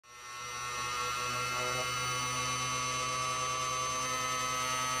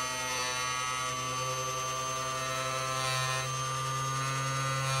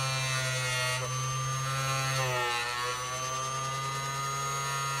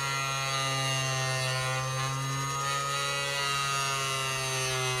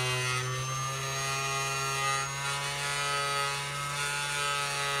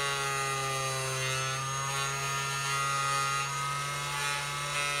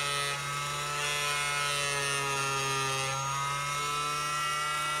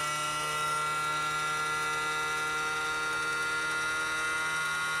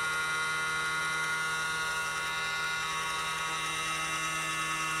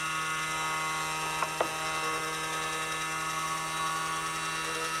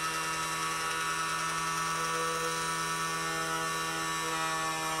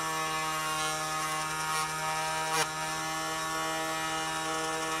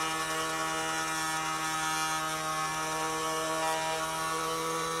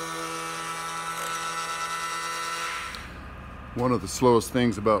One of the slowest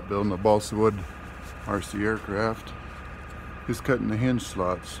things about building a balsa wood RC aircraft is cutting the hinge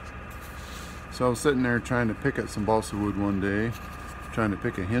slots. So I was sitting there trying to pick at some balsa wood one day, trying to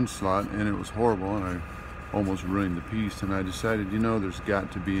pick a hinge slot, and it was horrible, and I almost ruined the piece. And I decided, you know, there's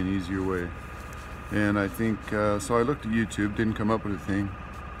got to be an easier way. And I think, so I looked at YouTube, didn't come up with a thing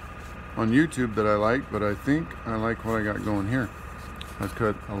on YouTube that I liked, but I think I like what I got going here. I've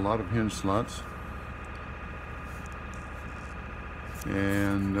cut a lot of hinge slots,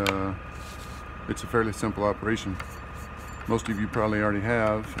 and it's a fairly simple operation. Most of you probably already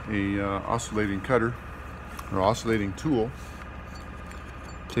have a oscillating cutter or oscillating tool.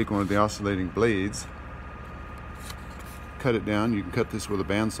 Take one of the oscillating blades, cut it down. You can cut this with a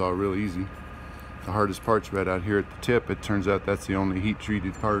bandsaw real easy. The hardest part's right out here at the tip. It turns out that's the only heat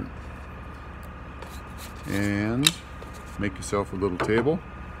treated part. And make yourself a little table,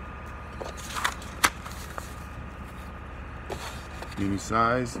 any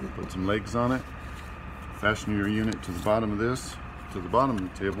size, put some legs on it, fasten your unit to the bottom of this, to the bottom of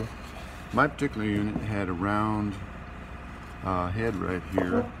the table. My particular unit had a round head right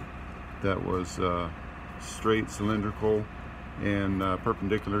here that was straight, cylindrical, and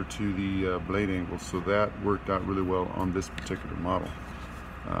perpendicular to the blade angle, so that worked out really well on this particular model.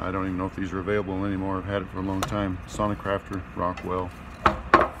 I don't even know if these are available anymore. I've had it for a long time. Sonicrafter, Rockwell.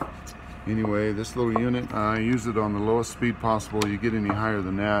 Anyway, this little unit, I use it on the lowest speed possible. You get any higher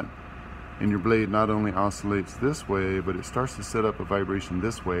than that, and your blade not only oscillates this way, but it starts to set up a vibration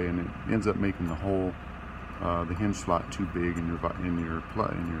this way, and it ends up making the whole, the hinge slot too big in your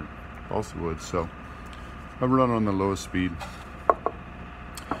balsa wood. So I run on the lowest speed.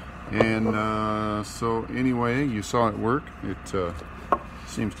 And so anyway, you saw it work. It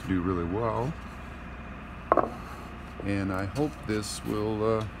seems to do really well, and I hope this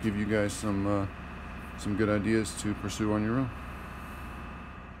will give you guys some good ideas to pursue on your own.